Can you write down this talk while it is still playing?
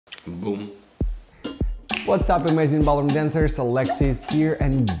Boom. What's up, amazing ballroom dancers? Alexey is here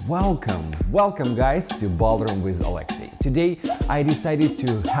and welcome guys to Ballroom with Alexey. Today I decided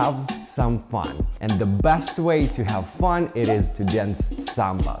to have some fun, and the best way to have fun it is to dance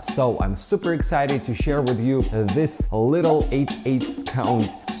Samba. So I'm super excited to share with you this little 8/8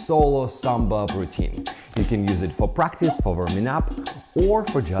 count solo Samba routine. You can use it for practice, for warming up, or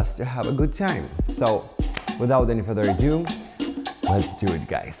for just to have a good time. So without any further ado, let's do it,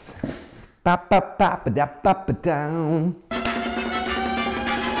 guys. Pa pa pa pa da pa pa down.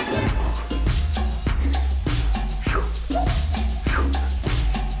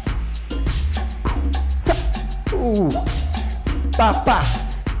 Ooh. Pa pa.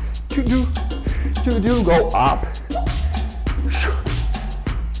 To do. Go up.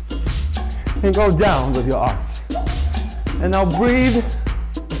 And go down with your arms. And now breathe.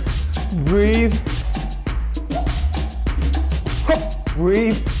 Breathe. Hop.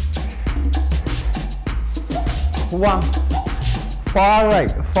 Breathe. One, far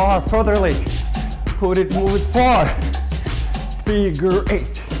right, further leg. Move it far. Figure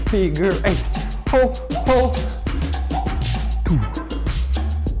eight. Ho, ho. Two.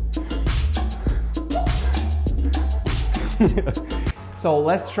 So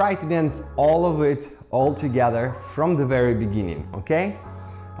let's try to dance all of it all together from the very beginning, okay?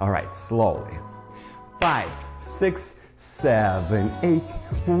 All right, slowly. 5, 6, 7, 8.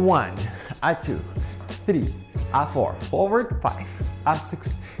 1, 2, 3. 4, forward, 5,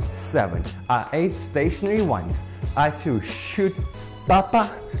 6, 7, 8, stationary, 1, 2, shoot,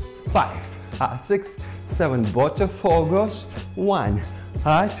 papa, 5, 6, 7, Botafogos, 1,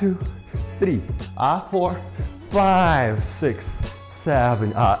 2, 3, 4, 5, 6,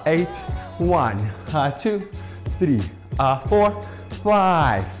 7, 8, 1, 2, 3, 4,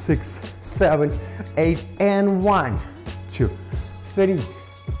 5, 6, 7, 8, and 1, 2, 3,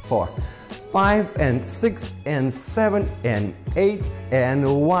 4, 5 and 6 and 7 and 8 and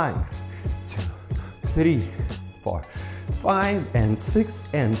 1, 2, 3, 4, 5 and 6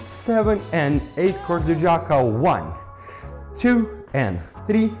 and 7 and 8. Kordujaka. 1, 2 and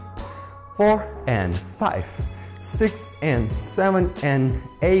 3, 4 and 5, 6 and 7 and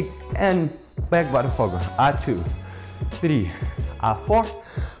 8 and back Botafogo. 2, 3, 4,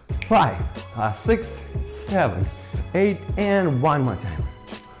 5, 6, 7, 8 and one more time.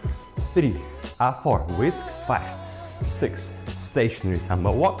 3, 4, whisk, 5, 6, stationary Samba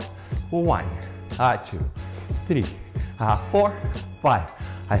walk, 1, 2, 3, 4, 5.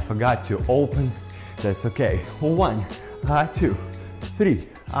 I forgot to open, that's okay. 1, 2, 3,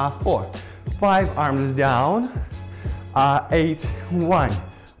 4, 5, arms down, 8, 1,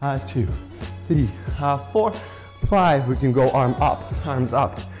 2, 3, 4, 5. We can go arms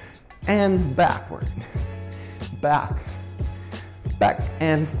up, and backward, back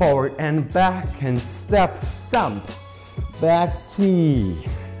and forward and back and step, stump, back T,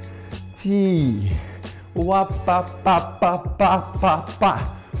 wap, pa, pa, pa, pa, pa,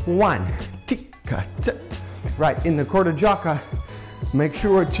 pa. 1, tika, ta. Right, in the Kordujaka, make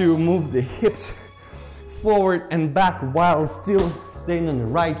sure to move the hips forward and back while still staying on the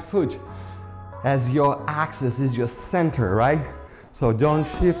right foot, as your axis is your center, right? So don't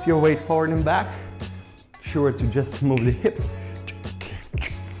shift your weight forward and back. Sure to just move the hips.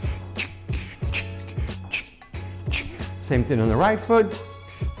 Same thing on the right foot.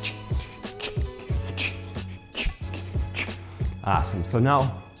 Awesome. So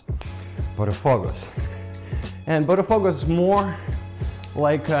now, Botafogos. And Botafogos is more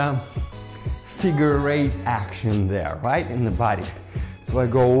like a figure eight action there, right? In the body. So I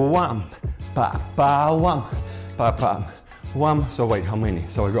go one, pa, pa, one, pa, pa, one. So wait, how many?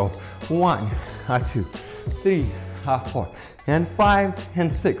 So I go 1, 2, 3, 4, and 5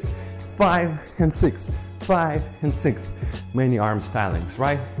 and 6, 5 and 6. 5 and 6. Many arm stylings,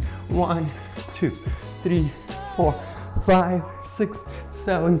 right? 1, 2, 3, 4, 5, 6,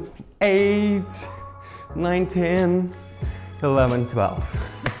 7, 8, 9, 10, 11, 12.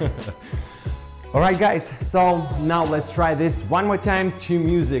 All right, guys, so now let's try this one more time to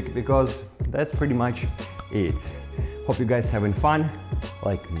music, because that's pretty much it. Hope you guys having fun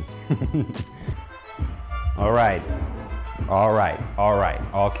like me. All right,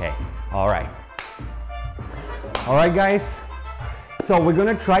 okay, all right. All right, guys, so we're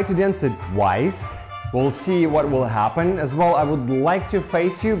gonna try to dance it twice. We'll see what will happen. As well, I would like to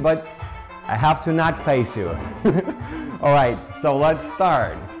face you, but I have to not face you. All right, so let's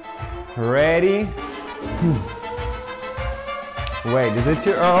start. Ready? Wait, is it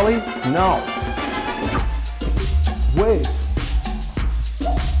too early? No. Whiz.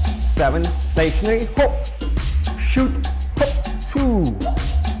 7, stationary, hop, shoot, hop, 2,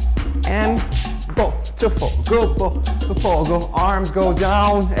 Fogo, arms go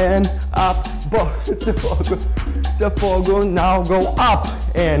down and up, Fogo, now go up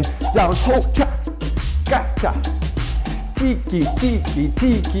and down, ho, cha, gotcha, tiki, tiki,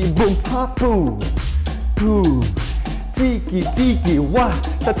 tiki, boom, ha, boom, boom, tiki, tiki, wa,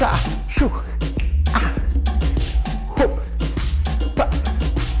 ta, ta, shoo, ah, hoop, ba,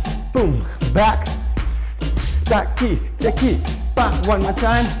 boom, back, taki, taki, back, one more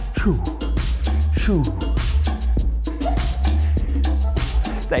time, shoo, shoo,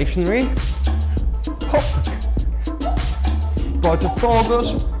 stationary, hop,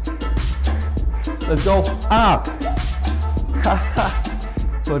 Focus, let's go up, ha ha,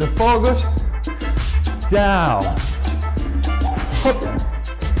 focus, down, hop,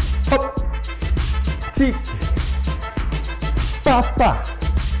 hop, tiki, pa pa,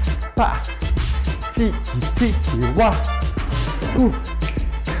 pa, tiki, tiki, wa, ooh.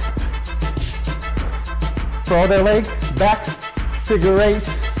 Throw the leg back, figure eight,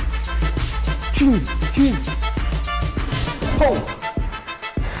 chin, chin, ho.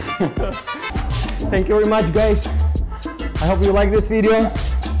 Thank you very much, guys. I hope you like this video.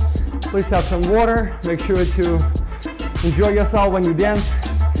 Please have some water. Make sure to enjoy yourself when you dance.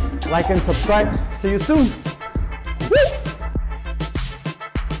 Like and subscribe. See you soon.